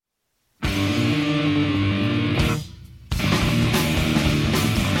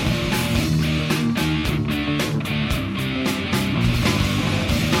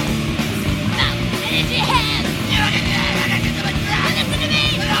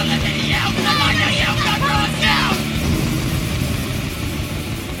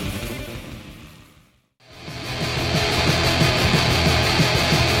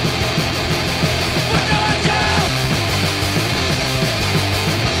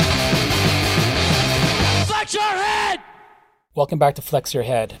Welcome back to Flex Your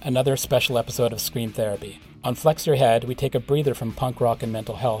Head, another special episode of Scream Therapy. On Flex Your Head, we take a breather from punk rock and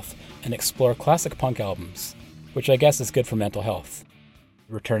mental health and explore classic punk albums, which I guess is good for mental health.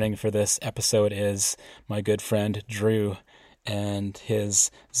 Returning for this episode is my good friend Drew, and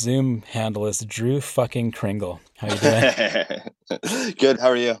his Zoom handle is Drew fucking Kringle. How you doing? Good, how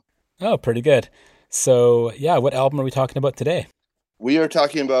are you? Oh, pretty good. So, yeah, what album are we talking about today? We are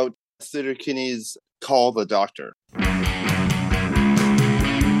talking about Sleater-Kinney's Call the Doctor.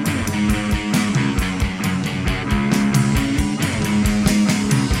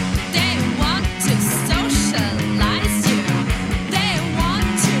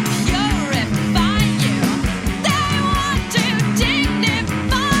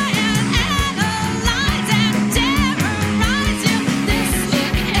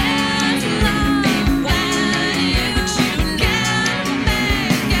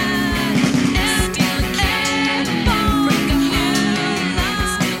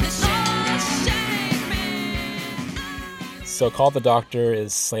 So Call the Doctor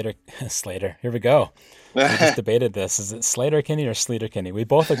is Slater. Here we go. We just debated this. Is it Sleater-Kinney or Sleater-Kinney? We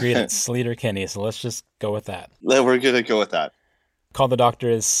both agreed it's Sleater-Kinney, so let's just go with that. We're going to go with that. Call the Doctor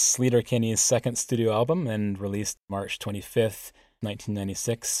is Sleater-Kinney's second studio album and released March 25th,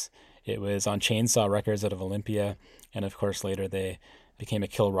 1996. It was on Chainsaw Records out of Olympia, and of course later they became a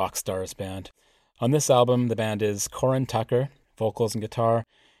Kill Rock Stars band. On this album, the band is Corin Tucker, vocals and guitar,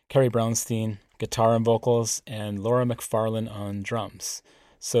 Kerry Brownstein, guitar and vocals, and Laura McFarlane on drums.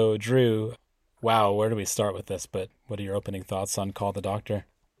 So, Drew, wow, where do we start with this? But what are your opening thoughts on Call the Doctor?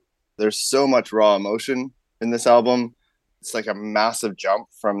 There's so much raw emotion in this album. It's like a massive jump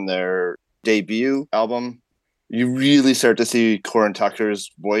from their debut album. You really start to see Corin Tucker's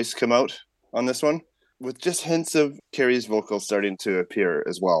voice come out on this one, with just hints of Kerry's vocals starting to appear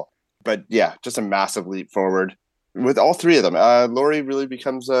as well. But yeah, just a massive leap forward. With all three of them, Laurie really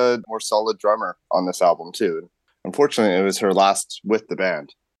becomes a more solid drummer on this album too. Unfortunately, it was her last with the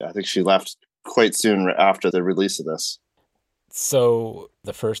band. I think she left quite soon after the release of this. So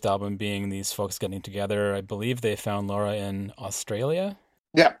the first album being these folks getting together, I believe they found Laura in Australia?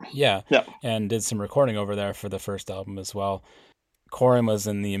 Yeah. And did some recording over there for the first album as well. Corin was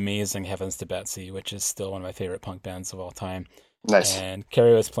in the amazing Heavens to Betsy, which is still one of my favorite punk bands of all time. Nice. And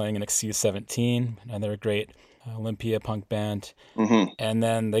Kerry was playing in Excuse 17, another great Olympia punk band. Mm-hmm. And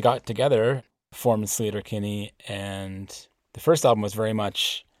then they got together, formed Sleater-Kinney, and the first album was very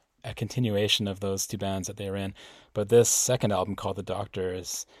much a continuation of those two bands that they were in. But this second album, Called the Doctor,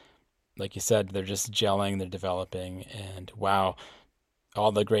 is, like you said, they're just gelling, they're developing, and wow,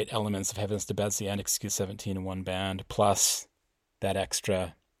 all the great elements of Heavens to Betsy and Excuse 17 in one band, plus that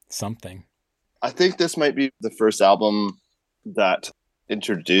extra something. I think this might be the first album that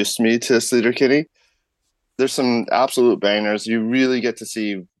introduced me to Sleater-Kinney. There's some absolute bangers. You really get to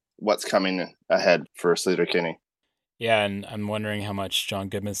see what's coming ahead for Sleater-Kinney. Yeah, and I'm wondering how much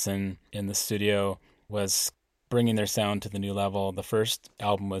John Goodmanson in the studio was bringing their sound to the new level. The first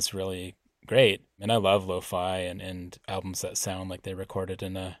album was really great, and I love lo-fi and albums that sound like they recorded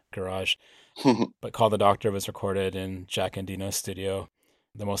in a garage. But Call the Doctor was recorded in Jack Endino's studio.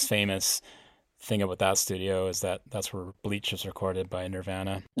 The most famous thing about that studio is that that's where Bleach was recorded by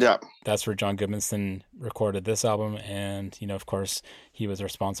Nirvana. Yeah. That's where John Goodmanson recorded this album, and, you know, of course, he was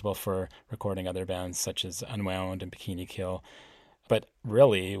responsible for recording other bands such as Unwound and Bikini Kill. But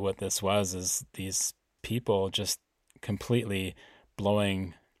really what this was is these people just completely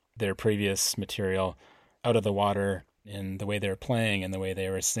blowing their previous material out of the water in the way they were playing and the way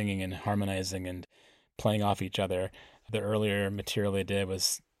they were singing and harmonizing and playing off each other. The earlier material they did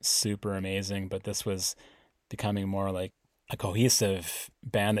was super amazing, but this was becoming more like a cohesive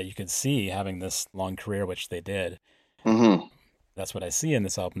band that you could see having this long career, which they did. Mm-hmm. That's what I see in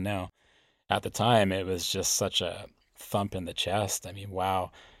this album now. At the time, it was just such a thump in the chest. I mean,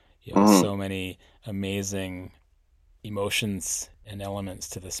 wow, so many amazing emotions and elements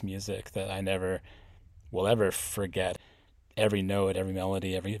to this music that I never will ever forget. Every note, every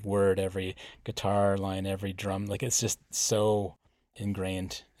melody, every word, every guitar line, every drum, like it's just so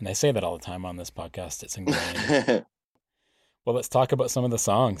ingrained. And I say that all the time on this podcast. It's ingrained. Well, let's talk about some of the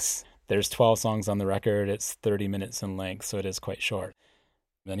songs. There's 12 songs on the record. It's 30 minutes in length, so it is quite short.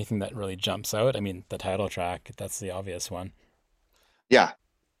 Anything that really jumps out? I mean, the title track, that's the obvious one. Yeah.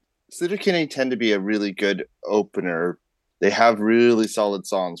 Sleater-Kinney tend to be a really good opener. They have really solid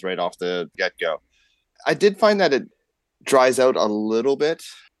songs right off the get-go. I did find that it dries out a little bit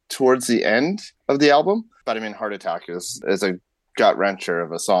towards the end of the album, but I mean, Heart Attack is a gut-wrencher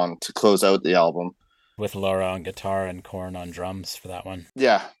of a song to close out the album. With Laura on guitar and Corin on drums for that one.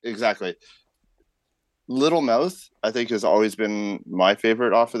 Yeah, exactly. Little Mouth, I think, has always been my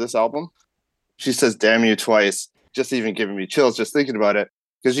favorite off of this album. She says "damn you" twice, just even giving me chills just thinking about it,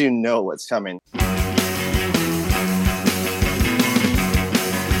 because you know what's coming.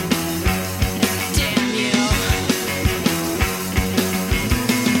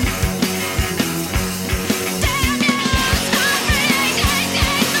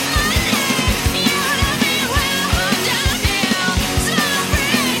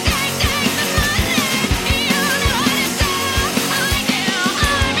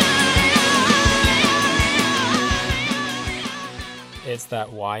 It's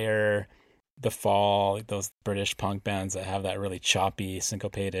that Wire, The Fall, those British punk bands that have that really choppy,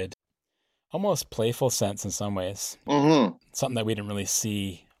 syncopated, almost playful sense in some ways. Mm-hmm. Something that we didn't really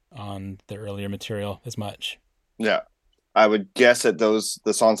see on the earlier material as much. Yeah. I would guess that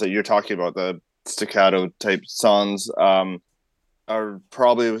the songs that you're talking about, the staccato type songs, are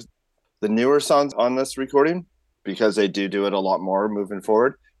probably the newer songs on this recording, because they do it a lot more moving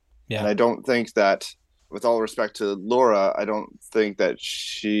forward. And Yeah. I don't think that, with all respect to Laura, I don't think that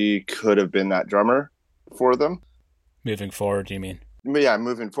she could have been that drummer for them. Moving forward, you mean? But yeah,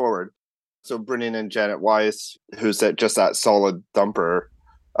 moving forward. So bringing in Janet Weiss, who's just that solid thumper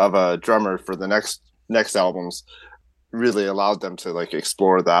of a drummer for the next albums, really allowed them to like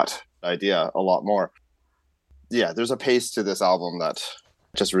explore that idea a lot more. Yeah, there's a pace to this album that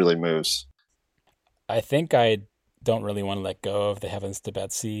just really moves. I think I don't really want to let go of the Heavens to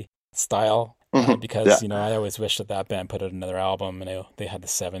Betsy style, Mm-hmm. Yeah. because I always wish that band put out another album, and they had the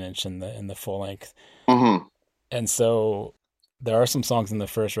 7-inch in the full length, Mm-hmm. and so there are some songs in the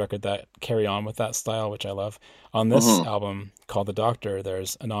first record that carry on with that style, which I love. On this Mm-hmm. album called The Doctor,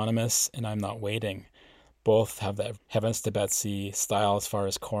 there's Anonymous and I'm Not Waiting. Both have that Heavens to Betsy style as far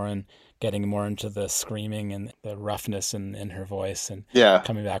as Corin getting more into the screaming and the roughness in her voice, and Yeah.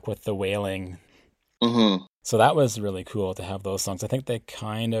 coming back with the wailing. Mm-hmm. So that was really cool to have those songs. I think they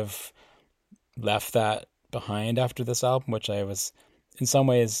kind of left that behind after this album, which I was in some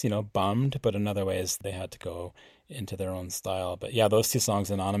ways, bummed, but in other ways they had to go into their own style. But yeah, those two songs,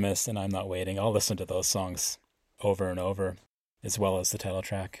 Anonymous and I'm Not Waiting, I'll listen to those songs over and over, as well as the title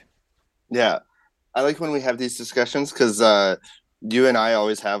track. Yeah. I like when we have these discussions, because you and I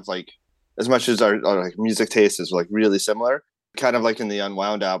always have, like, as much as our like music taste is like really similar, kind of like in the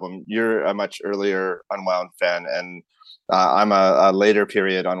Unwound album, you're a much earlier Unwound fan, and I'm a later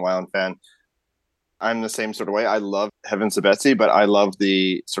period Unwound fan. I'm the same sort of way. I love Heavens to Betsy, but I love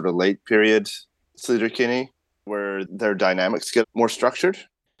the sort of late period Sleater-Kinney, where their dynamics get more structured.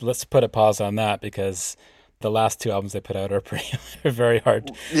 Let's put a pause on that, because the last two albums they put out are pretty Yeah. very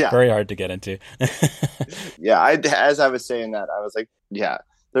hard to get into. Yeah. As I was saying that, I was like, yeah,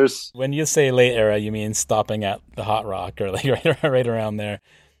 there's. When you say late era, you mean stopping at the Hot Rock, or like right around there,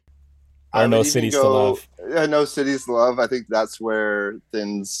 I or would No even Cities to go. Love. No Cities to Love. I think that's where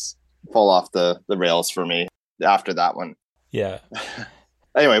things fall off the rails for me after that one. Yeah.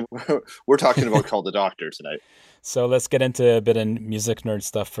 Anyway, we're talking about Call the Doctor tonight. So let's get into a bit of music nerd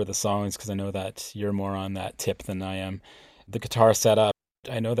stuff for the songs, because I know that you're more on that tip than I am. The guitar setup,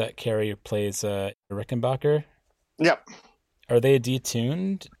 I know that Carrie plays Rickenbacker. Yep. Are they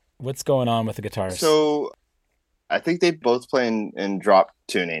detuned? What's going on with the guitars? So I think they both play in drop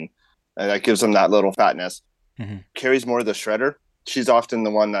tuning, and that gives them that little fatness. Mm-hmm. Carrie's more the shredder. She's often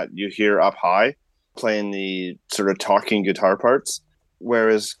the one that you hear up high, playing the sort of talking guitar parts,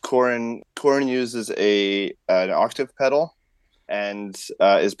 whereas Corin uses an octave pedal, and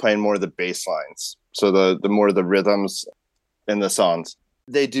is playing more of the bass lines. So the more the rhythms in the songs.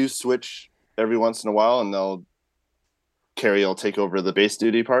 They do switch every once in a while, and Carrie will take over the bass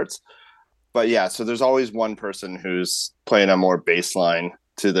duty parts. But yeah, so there's always one person who's playing a more bass line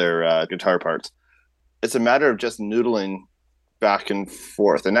to their guitar parts. It's a matter of just noodling back and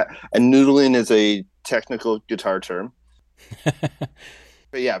forth, and noodling is a technical guitar term.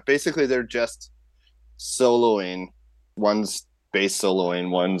 But yeah, basically they're just soloing. One's bass soloing,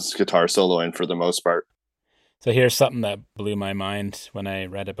 one's guitar soloing for the most part. So here's something that blew my mind when I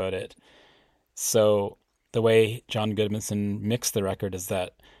read about it. So the way John Goodmanson mixed the record is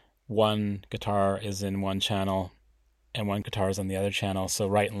that one guitar is in one channel and one guitar is on the other channel, so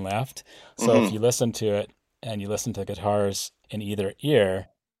right and left. So if you listen to it and you listen to the guitars in either ear,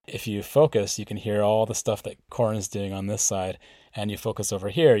 if you focus, you can hear all the stuff that Corin's doing on this side, and you focus over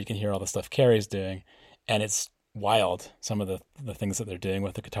here, you can hear all the stuff Carrie's doing, and it's wild, some of the things that they're doing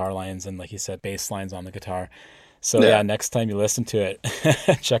with the guitar lines and, like you said, bass lines on the guitar. So yeah, next time you listen to it,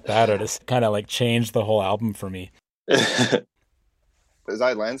 check that out. It's kind of like changed the whole album for me. As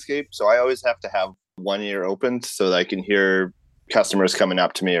I landscape, so I always have to have one ear opened so that I can hear customers coming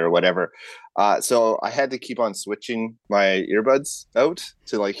up to me or whatever. So I had to keep on switching my earbuds out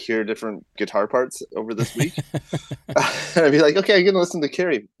to like hear different guitar parts over this week. And I'd be like, okay, I'm going to listen to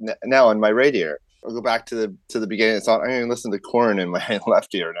Carrie now on my right ear. I'll go back to the beginning of the song. I'm going to listen to Korn in my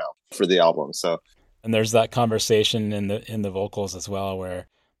left ear now for the album. So, and there's that conversation in the vocals as well, where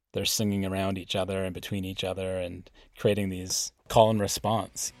they're singing around each other and between each other and creating these call and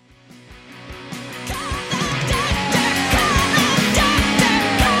response.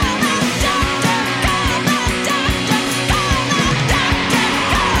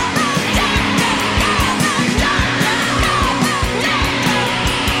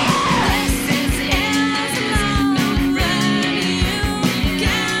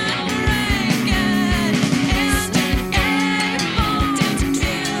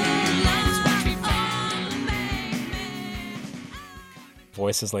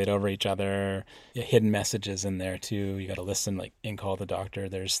 Voices laid over each other, hidden messages in there too. You got to listen, like in Call the Doctor,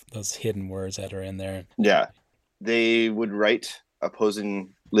 there's those hidden words that are in there. Yeah. They would write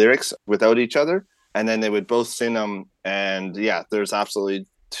opposing lyrics without each other, and then they would both sing them. And yeah, there's absolutely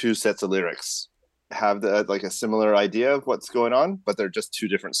two sets of lyrics. Have like a similar idea of what's going on, but they're just two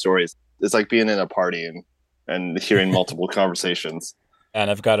different stories. It's like being in a party and hearing multiple conversations. And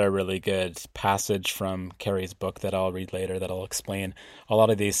I've got a really good passage from Carrie's book that I'll read later that'll explain a lot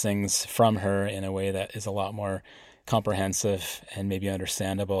of these things from her in a way that is a lot more comprehensive and maybe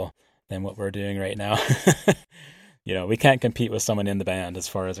understandable than what we're doing right now. You know, we can't compete with someone in the band as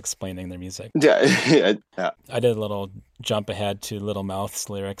far as explaining their music. Yeah. I did a little jump ahead to Little Mouth's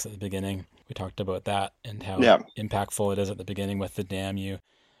lyrics at the beginning. We talked about that and how impactful it is at the beginning with the damn you.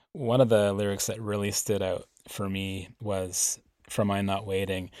 One of the lyrics that really stood out for me was From I'm Not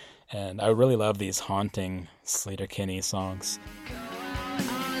Waiting. And I really love these haunting Sleater-Kinney songs.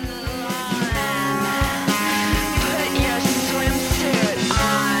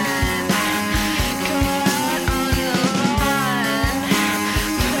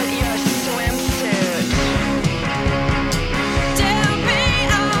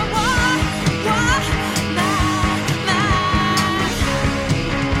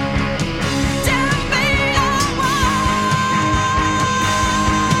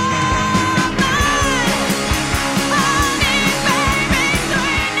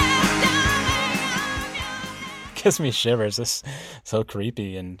 Gives me shivers. It's so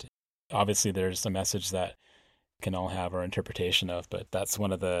creepy, and obviously there's a message that can all have our interpretation of, but that's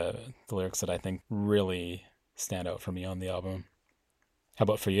one of the lyrics that I think really stand out for me on the album. How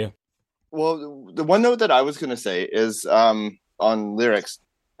about for you? Well, the one note that I was going to say is on lyrics,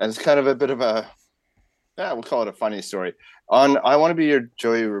 and it's kind of a bit of we'll call it a funny story. On I Want to Be Your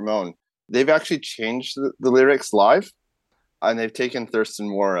Joey Ramone, they've actually changed the lyrics live, and they've taken Thurston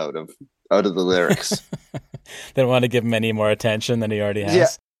Moore out of the lyrics. They don't want to give him any more attention than he already has. Yeah,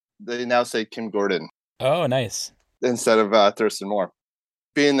 they now say Kim Gordon. Oh, nice. Instead of Thurston Moore.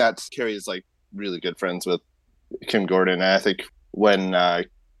 Being that Carrie is like really good friends with Kim Gordon, and I think when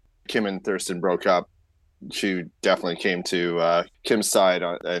Kim and Thurston broke up, she definitely came to Kim's side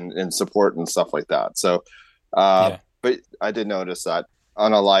and in support and stuff like that. So, but I did notice that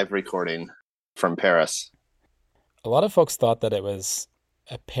on a live recording from Paris. A lot of folks thought that it was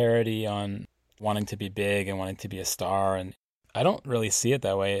a parody on wanting to be big and wanting to be a star, and I don't really see it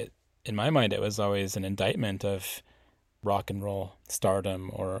that way. In my mind, it was always an indictment of rock and roll stardom,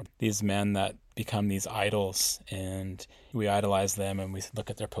 or these men that become these idols, and we idolize them and we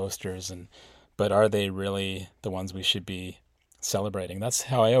look at their posters, but are they really the ones we should be celebrating? That's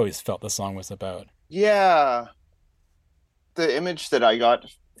how I always felt the song was about. Yeah. The image that I got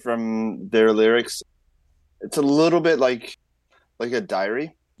from their lyrics, it's a little bit like a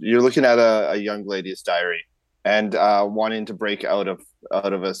diary. You're looking at a young lady's diary and wanting to break out of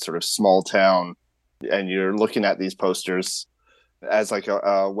a sort of small town, and you're looking at these posters as like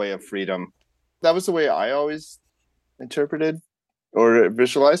a way of freedom. That was the way I always interpreted or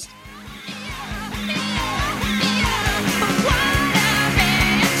visualized.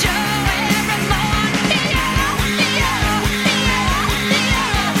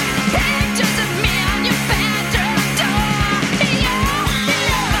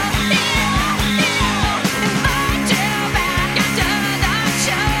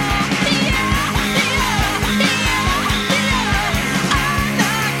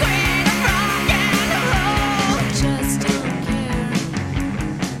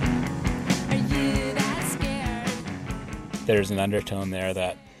 There's an undertone there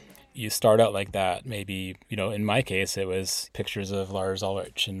that you start out like that. Maybe, in my case, it was pictures of Lars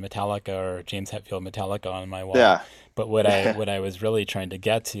Ulrich and Metallica or James Hetfield Metallica on my wall. Yeah. But what I was really trying to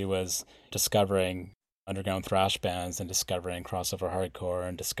get to was discovering underground thrash bands and discovering crossover hardcore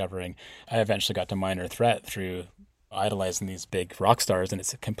and I eventually got to Minor Threat through idolizing these big rock stars, and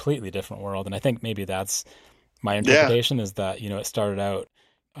it's a completely different world. And I think maybe that's my interpretation, is that, it started out,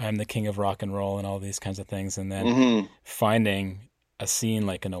 I'm the king of rock and roll and all these kinds of things. And then finding a scene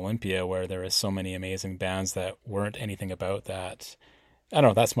like in Olympia where there is so many amazing bands that weren't anything about that. I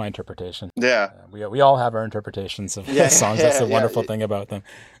don't know. That's my interpretation. Yeah. We all have our interpretations of songs. That's the wonderful thing about them.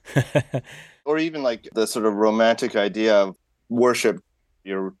 Or even like the sort of romantic idea of worship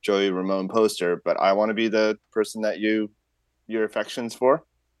your Joey Ramone poster, but I want to be the person that your affections for.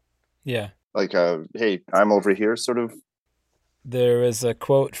 Yeah. Like, hey, I'm over here sort of. There is a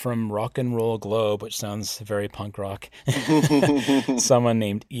quote from Rock and Roll Globe, which sounds very punk rock. Someone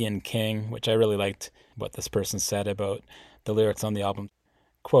named Ian King, which I really liked what this person said about the lyrics on the album.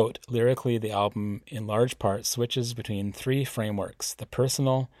 Quote, lyrically, the album in large part switches between three frameworks: the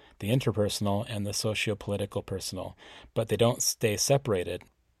personal, the interpersonal, and the socio-political personal, but they don't stay separated,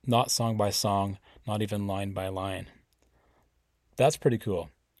 not song by song, not even line by line. That's pretty cool.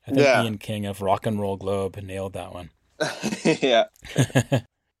 I think Ian King of Rock and Roll Globe nailed that one. Yeah.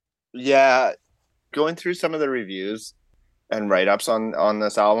 Yeah. Going through some of the reviews and write-ups on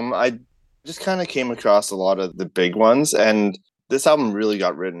this album, I just kind of came across a lot of the big ones, and this album really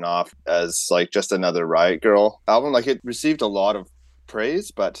got written off as like just another Riot Grrrl album. Like, it received a lot of praise,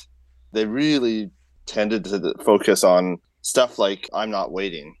 but they really tended to focus on stuff like I'm Not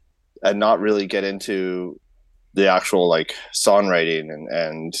Waiting and not really get into the actual like songwriting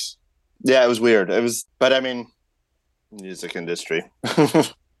and yeah, it was weird. But I mean, music industry.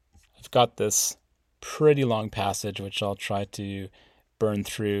 I've got this pretty long passage, which I'll try to burn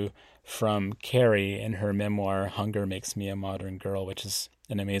through, from Carrie in her memoir, Hunger Makes Me a Modern Girl, which is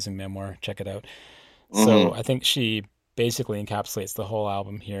an amazing memoir. Check it out. So I think she basically encapsulates the whole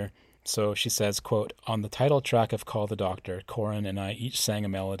album here. So she says, quote, on the title track of Call the Doctor, Corin and I each sang a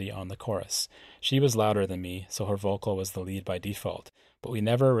melody on the chorus. She was louder than me, so her vocal was the lead by default, but we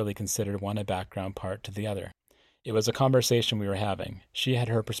never really considered one a background part to the other. It was a conversation we were having. She had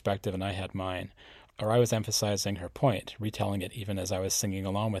her perspective and I had mine, or I was emphasizing her point, retelling it even as I was singing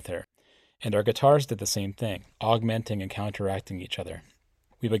along with her. And our guitars did the same thing, augmenting and counteracting each other.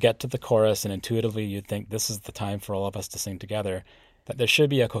 We would get to the chorus, and intuitively you'd think this is the time for all of us to sing together, that there should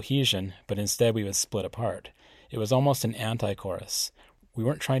be a cohesion, but instead we would split apart. It was almost an anti-chorus. We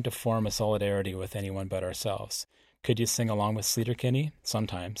weren't trying to form a solidarity with anyone but ourselves. Could you sing along with Sleater-Kinney?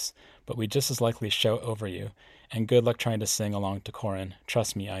 Sometimes. But we'd just as likely shout over you, and good luck trying to sing along to Corin.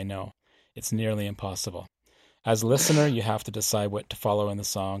 Trust me, I know. It's nearly impossible. As a listener, you have to decide what to follow in the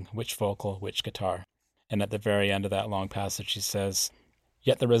song, which vocal, which guitar. And at the very end of that long passage, she says,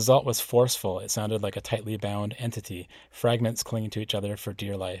 yet the result was forceful. It sounded like a tightly bound entity, fragments clinging to each other for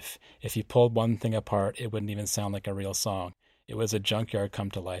dear life. If you pulled one thing apart, it wouldn't even sound like a real song. It was a junkyard come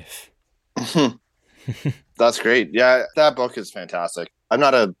to life. That's great. Yeah, that book is fantastic. I'm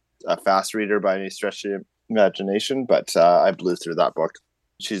not a fast reader by any stretch of the imagination, but I blew through that book.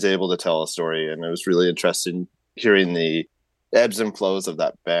 She's able to tell a story, and it was really interesting hearing the ebbs and flows of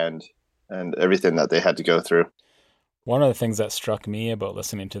that band and everything that they had to go through. One of the things that struck me about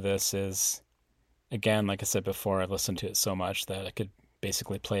listening to this is, again, like I said before, I've listened to it so much that I could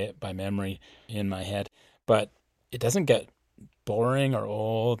basically play it by memory in my head, but it doesn't get boring or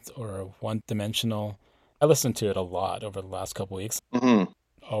old or one-dimensional. I listened to it a lot over the last couple of weeks.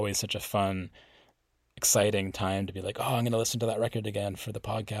 Always such a fun, exciting time to be like, oh, I'm going to listen to that record again for the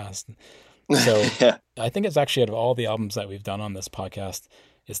podcast. So yeah. I think it's actually, out of all the albums that we've done on this podcast,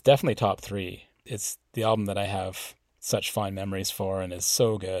 it's definitely top 3. It's the album that I have such fond memories for and is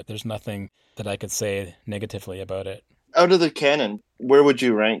so good. There's nothing that I could say negatively about it. Out of the canon, where would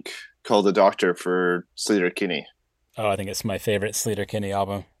you rank Call the Doctor for Sleater-Kinney? Oh, I think it's my favorite Sleater-Kinney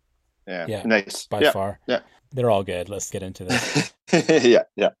album. Yeah, nice. By far. Yeah. They're all good. Let's get into this.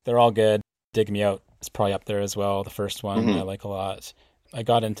 Yeah. They're all good. Dig Me Out is probably up there as well. The first one I like a lot. I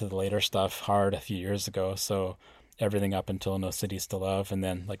got into the later stuff hard a few years ago, so everything up until No Cities to Love, and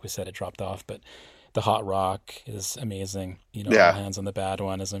then, like we said, it dropped off. But the Hot Rock is amazing. All Hands on the Bad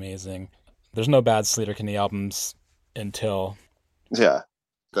One is amazing. There's no bad Sleater-Kinney albums until... Yeah,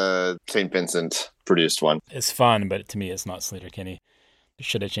 the St. Vincent produced one. It's fun, but to me it's not Sleater-Kinney.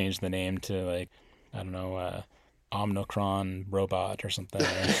 Should have changed the name to, like, I don't know, Omnicron Robot or something.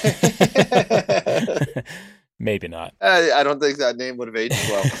 Maybe not. I don't think that name would have aged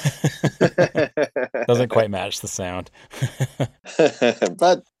well. Doesn't quite match the sound.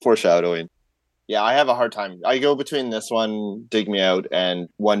 But foreshadowing. Yeah, I have a hard time. I go between this one, Dig Me Out, and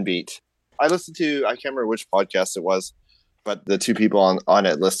One Beat. I can't remember which podcast it was, but the two people on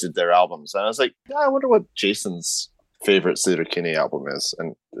it listed their albums, and I was like, yeah, I wonder what Jason's favorite Sleater-Kinney album is,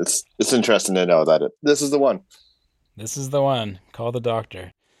 and it's interesting to know that this is the one. This is the one. Call the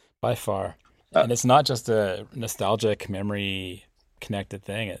Doctor, by far. And it's not just a nostalgic memory connected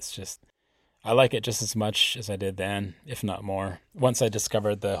thing. It's just, I like it just as much as I did then, if not more. Once I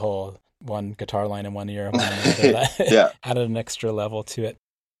discovered the whole one guitar line in one ear, that added an extra level to it.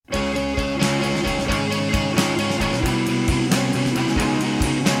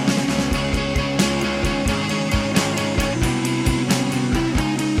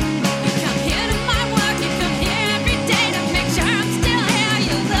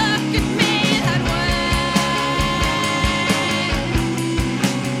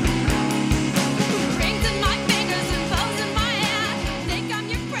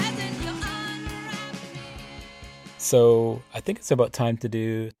 So I think it's about time to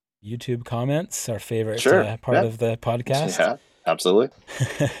do YouTube comments, our favorite part of the podcast. Yeah, absolutely.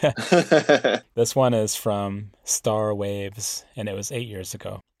 This one is from Star Waves, and it was 8 years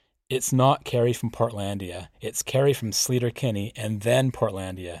ago. It's not Carrie from Portlandia. It's Carrie from Sleater-Kinney and then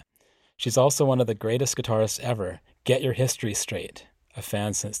Portlandia. She's also one of the greatest guitarists ever. Get your history straight. A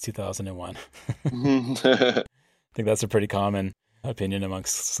fan since 2001. I think that's a pretty common opinion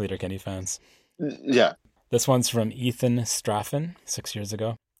amongst Sleater-Kinney fans. Yeah. This one's from Ethan Straffen, 6 years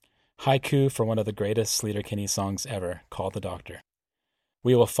ago. Haiku for one of the greatest Sleater-Kinney songs ever, Call the Doctor.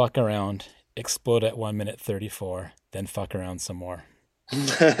 We will fuck around, explode at 1 minute 34, then fuck around some more.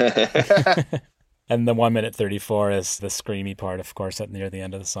 And the 1 minute 34 is the screamy part, of course, near the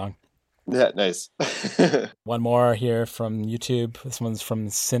end of the song. Yeah, nice. One more here from YouTube. This one's from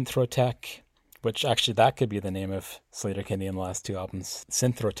Synthrotech, which actually that could be the name of Sleater-Kinney in the last two albums.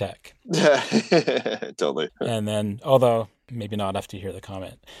 Synthrotech. Totally. And then, although maybe not after you hear the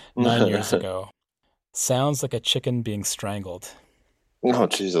comment, 9 years ago, sounds like a chicken being strangled. Oh,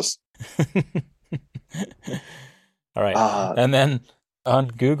 Jesus. All right. And then on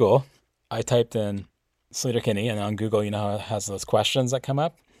Google, I typed in Sleater-Kinney, and on Google, you know how it has those questions that come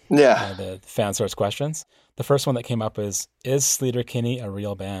up? Yeah. The fan source questions. The first one that came up is Sleater-Kinney a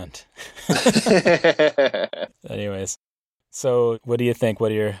real band? Anyways, so what do you think?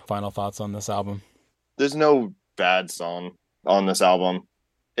 What are your final thoughts on this album? There's no bad song on this album.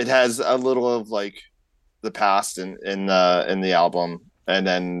 It has a little of like the past in the album, and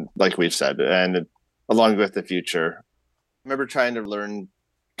then like we've said, and along with the future. I remember trying to learn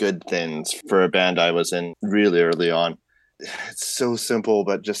good things for a band I was in really early on. It's so simple,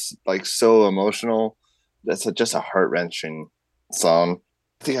 but just like so emotional. That's just a heart-wrenching song.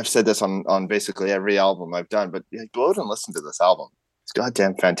 I think I've said this on basically every album I've done, but yeah, go out and listen to this album. It's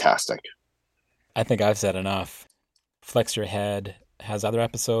goddamn fantastic. I think I've said enough. Flex Your Head has other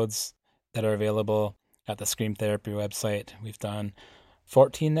episodes that are available at the Scream Therapy website. We've done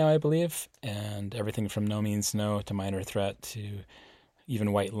 14 now, I believe, and everything from No Means No to Minor Threat to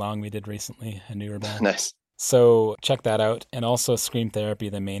even White Lung we did recently, a newer band. Nice. So check that out. And also Scream Therapy,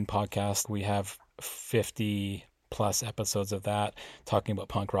 the main podcast. We have 50 plus episodes of that talking about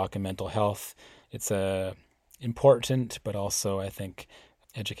punk rock and mental health. It's a important, but also I think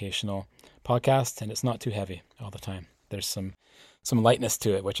educational podcast, and it's not too heavy all the time. There's some lightness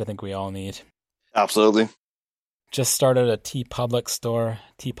to it, which I think we all need. Absolutely. Just started a TeePublic store.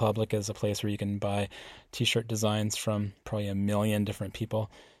 TeePublic is a place where you can buy t-shirt designs from probably a million different people.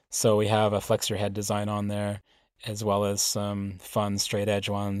 So we have a Flex Your Head design on there, as well as some fun straight edge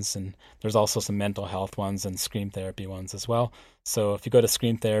ones. And there's also some mental health ones and Scream Therapy ones as well. So if you go to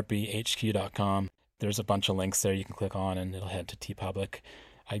screamtherapyhq.com, there's a bunch of links there you can click on and it'll head to TeePublic.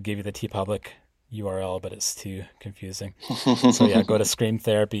 I gave you the TeePublic URL, but it's too confusing. So yeah, go to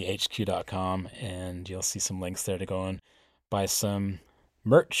screamtherapyhq.com and you'll see some links there to go and buy some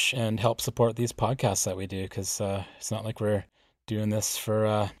merch and help support these podcasts that we do, because it's not like we're doing this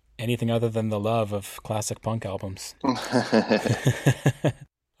for anything other than the love of classic punk albums.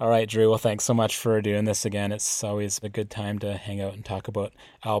 All right, Drew. Well, thanks so much for doing this again. It's always a good time to hang out and talk about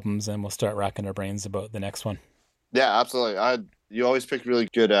albums, and we'll start racking our brains about the next one. Yeah, absolutely. You always pick really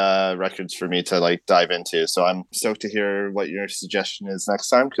good records for me to like dive into. So I'm stoked to hear what your suggestion is next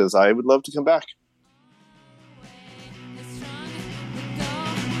time, because I would love to come back.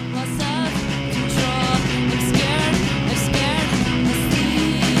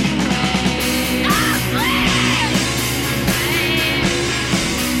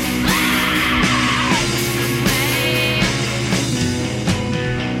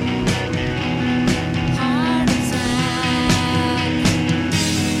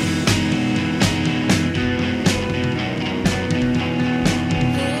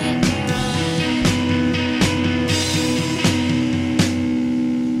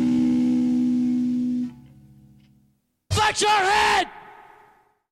 your hands.